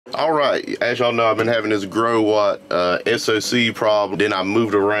All right, as y'all know, I've been having this Growatt SOC problem. Then I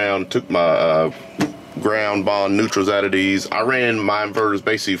moved around, took my ground bond neutrals out of these. I ran my inverters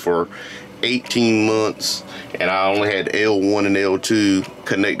basically for 18 months, and I only had L1 and L2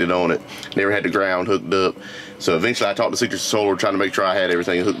 connected on it. Never had the ground hooked up. So eventually I talked to Sirius Solar trying to make sure I had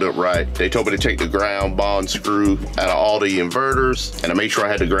everything hooked up right. They told me to take the ground bond screw out of all the inverters, and I made sure I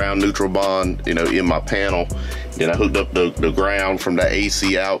had the ground neutral bond, you know, in my panel. Then I hooked up the ground from the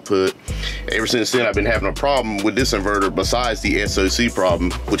AC output. Ever since then, I've been having a problem with this inverter besides the SOC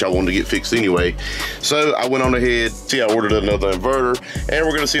problem, which I wanted to get fixed anyway. So I went on ahead, I ordered another inverter, and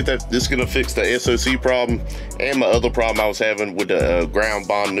we're gonna see if this is gonna fix the SOC problem and my other problem I was having with the ground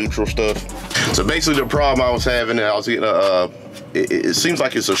bond neutral stuff. So basically the problem I was having, I was getting it seems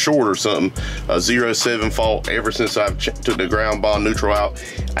like it's a short or something, a 0.7 fault ever since I've took the ground bond neutral out.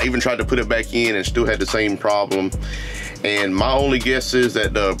 I even tried to put it back in and still had the same problem. And my only guess is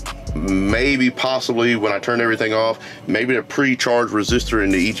that maybe possibly when I turn everything off, maybe the pre-charge resistor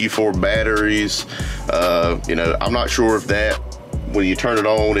in the EG4 batteries, you know, I'm not sure if that, when you turn it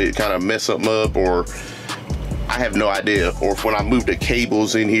on, it kind of mess something up, or I have no idea. Or if when I moved the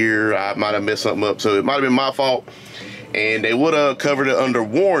cables in here, I might have messed something up. So it might have been my fault. And they would have covered it under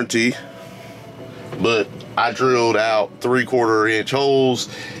warranty, but I drilled out 3/4 inch holes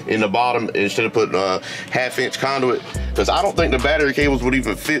in the bottom instead of putting a 1/2 inch conduit, because I don't think the battery cables would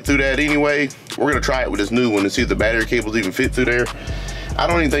even fit through that anyway. We're gonna try it with this new one and see if the battery cables even fit through there. I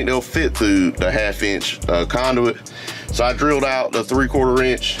don't even think they'll fit through the 1/2 inch conduit. So I drilled out the 3/4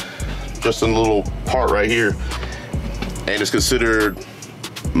 inch, just a little part right here, and it's considered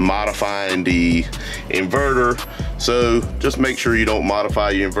modifying the inverter. So just make sure you don't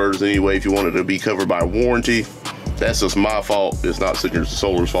modify your inverters anyway if you want it to be covered by warranty. That's just my fault. It's not Sirius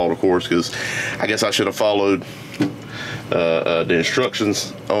Solar's fault, of course, because I guess I should have followed the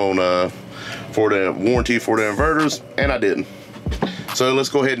instructions on for the warranty for the inverters, and I didn't. So let's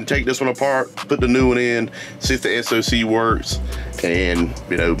go ahead and take this one apart, put the new one in, see if the SOC works. And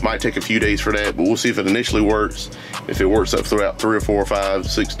you know, it might take a few days for that, but we'll see if it initially works. If it works up throughout 3 or 4 or 5,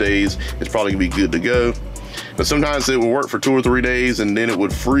 6 days, it's probably gonna be good to go. But sometimes it will work for 2 or 3 days, and then it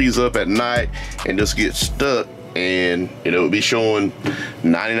would freeze up at night and just get stuck. And you know, it'd be showing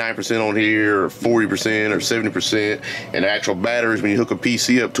 99% on here, or 40% or 70%, and the actual batteries, when you hook a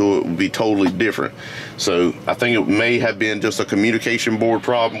PC up to it, would be totally different. So I think it may have been just a communication board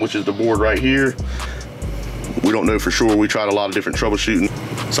problem, which is the board right here. We don't know for sure. We tried a lot of different troubleshooting.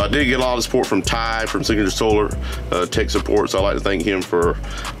 So I did get a lot of support from Ty from Sirius Solar tech support, so I'd like to thank him for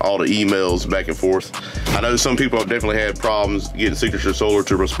all the emails back and forth. I know some people have definitely had problems getting Sirius Solar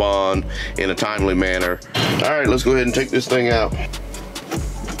to respond in a timely manner. All right, let's go ahead and take this thing out.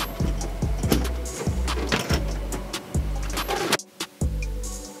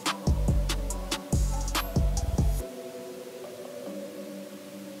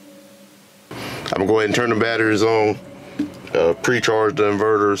 I'm gonna go ahead and turn the batteries on, pre-charge the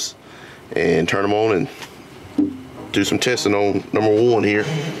inverters, and turn them on and do some testing on number 1 here.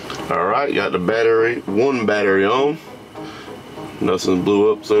 All right, got the one battery on. Nothing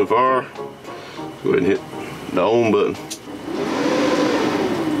blew up so far. Go ahead and hit the on button.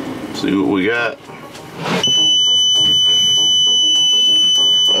 See what we got.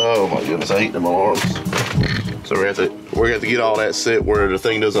 Oh my goodness, I hate them alarms. So we're gonna have to get all that set where the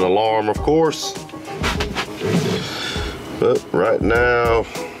thing doesn't alarm, of course. But right now,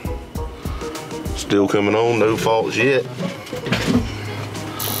 still coming on, no faults yet.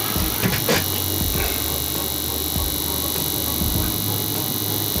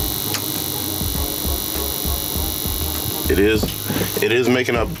 It is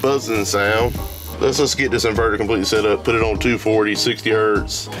making a buzzing sound. Let's just get this inverter completely set up, put it on 240, 60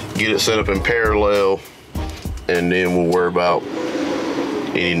 hertz, get it set up in parallel, and then we'll worry about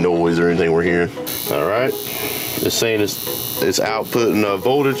any noise or anything we're hearing. All right, it's saying it's outputting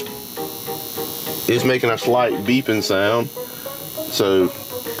voltage. It's making a slight beeping sound. So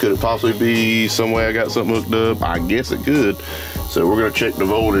could it possibly be some way I got something hooked up? I guess it could. So we're gonna check the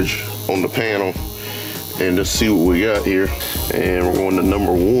voltage on the panel and just see what we got here. And we're going to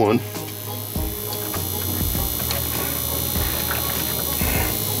number 1.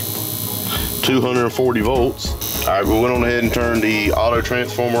 $240 volts. All right, we went on ahead and turned the auto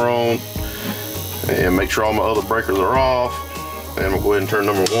transformer on and make sure all my other breakers are off. And we'll go ahead and turn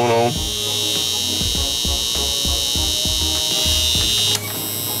number 1 on.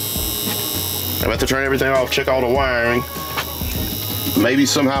 I'm about to turn everything off, check all the wiring. Maybe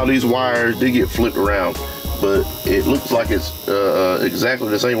somehow these wires did get flipped around, but it looks like it's exactly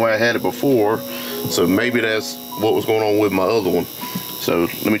the same way I had it before. So maybe that's what was going on with my other one. So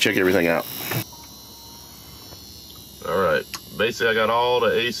let me check everything out. All right, basically I got all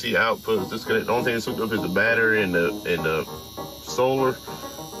the AC outputs disconnected. The only thing that's hooked up is the battery and the solar.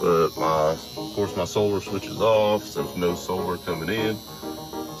 But of course my solar switch is off, so there's no solar coming in.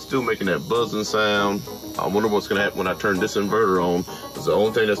 Still making that buzzing sound. I wonder what's gonna happen when I turn this inverter on, because the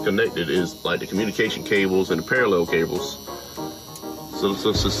only thing that's connected is like the communication cables and the parallel cables. So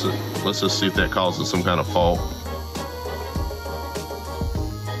let's just see if that causes some kind of fault.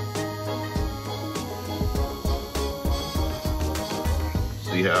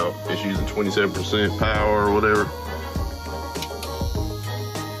 See how it's using 27% power or whatever.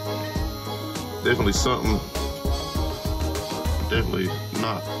 Definitely something, definitely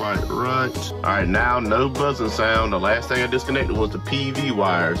not quite right. All right, now no buzzing sound. The last thing I disconnected was the PV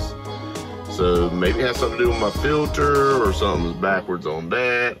wires. So maybe it has something to do with my filter or something's backwards on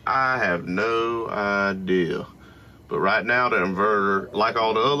that. I have no idea. But right now the inverter, like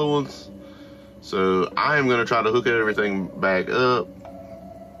all the other ones, so I am gonna try to hook everything back up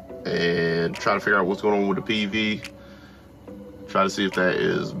and try to figure out what's going on with the PV. Try to see if that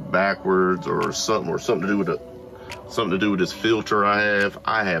is backwards or something to do with this filter I have.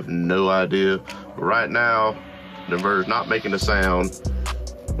 I have no idea. But right now, the inverter's not making a sound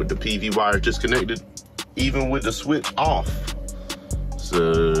with the PV wire disconnected, even with the switch off.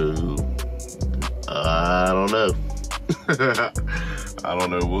 So I don't know. I don't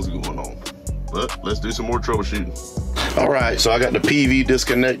know what's going on. But let's do some more troubleshooting. All right, so I got the PV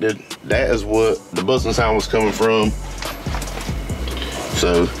disconnected. That is what the buzzing sound was coming from.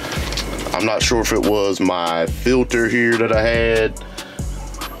 So I'm not sure if it was my filter here that I had.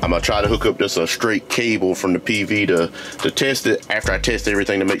 I'm gonna try to hook up just a straight cable from the PV to test it after I test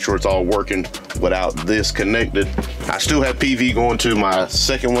everything to make sure it's all working without this connected. I still have PV going to my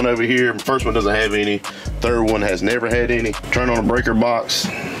second one over here. First one doesn't have any. Third one has never had any. Turn on the breaker box.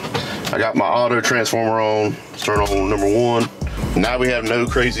 I got my auto transformer on. Let's turn on number 1. Now we have no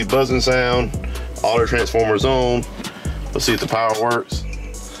crazy buzzing sound. Auto transformer's on. Let's see if the power works.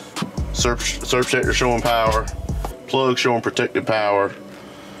 Surge protector showing power. Plug showing protected power.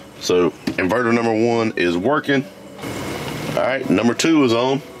 So inverter number 1 is working. All right, number 2 is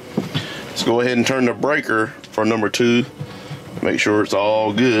on. Let's go ahead and turn the breaker for number 2. Make sure it's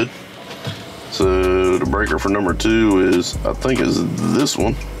all good. So the breaker for number 2 is, I think is this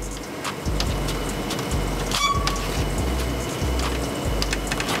one.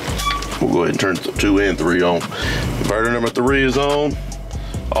 We'll go ahead and turn 2 and 3 on. Inverter number 3 is on.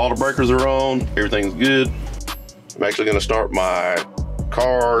 All the breakers are on. Everything's good. I'm actually gonna start my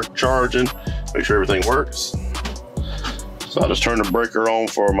car charging, make sure everything works. So I'll just turn the breaker on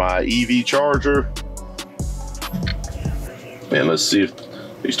for my EV charger. And let's see if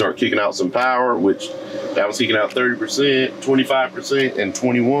we start kicking out some power, which that was kicking out 30%, 25%, and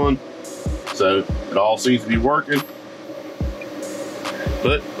 21%. So it all seems to be working.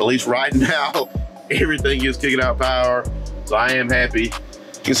 But at least right now, everything is kicking out power. So I am happy. You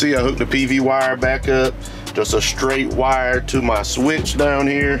can see I hooked the PV wire back up. Just a straight wire to my switch down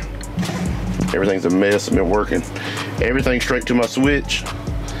here. Everything's a mess, I've been working. Everything straight to my switch.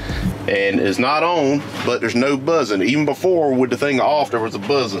 And it's not on, but there's no buzzing. Even before with the thing off, there was a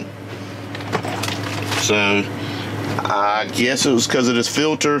buzzing. So I guess it was because of this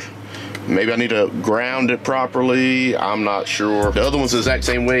filter. Maybe I need to ground it properly. I'm not sure. The other one's the exact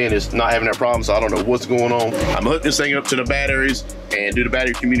same way and it's not having that problem, so I don't know what's going on. I'm hooking this thing up to the batteries and do the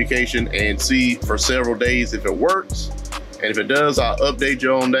battery communication and see for several days if it works. And if it does, I'll update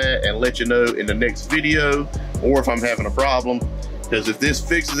you on that and let you know in the next video, or if I'm having a problem. Because if this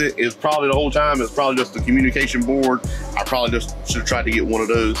fixes it, it's probably the whole time, it's probably just the communication board. I probably just should try to get one of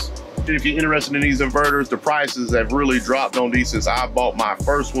those. If you're interested in these inverters, the prices have really dropped on these since I bought my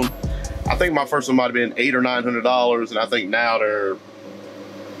first one. I think my first one might have been $800 or $900, and I think now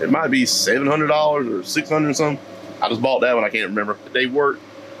it might be $700 or $600 something. I just bought that one, I can't remember. They work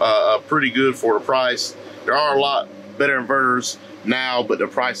pretty good for the price. There are a lot better inverters now, but the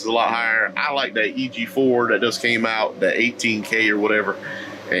price is a lot higher. I like that EG4 that just came out, that 18K or whatever,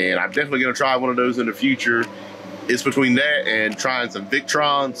 and I'm definitely gonna try one of those in the future. It's between that and trying some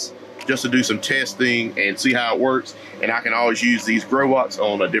Victrons just to do some testing and see how it works. And I can always use these Growatts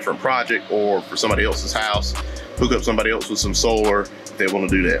on a different project or for somebody else's house, hook up somebody else with some solar if they want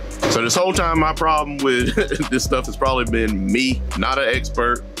to do that. So this whole time, my problem with this stuff has probably been me, not an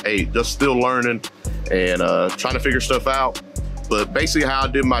expert. Hey, just still learning and trying to figure stuff out. But basically how I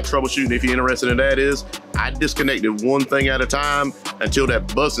did my troubleshooting, if you're interested in that, is I disconnected one thing at a time until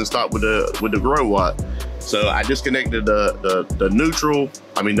that buzzing stopped with the Growatt. So I disconnected the neutral,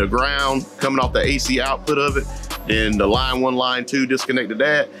 the ground coming off the AC output of it. Then the line 1, line 2, disconnected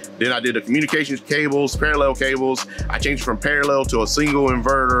that. Then I did the communications cables, parallel cables. I changed from parallel to a single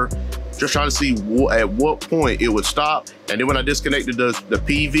inverter, just trying to see at what point it would stop. And then when I disconnected the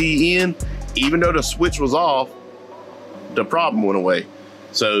PV in, even though the switch was off, the problem went away.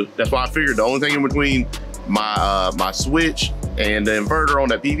 So that's why I figured the only thing in between my switch and the inverter on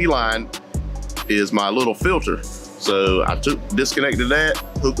that PV line is my little filter. So I disconnected that,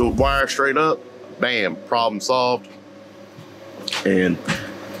 hooked the wire straight up, bam, problem solved. And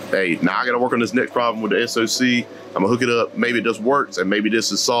hey, now I gotta work on this next problem with the SOC. I'm gonna hook it up, maybe it just works and maybe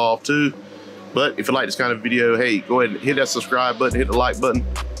this is solved too. But if you like this kind of video, hey, go ahead and hit that subscribe button, hit the like button,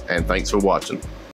 and thanks for watching.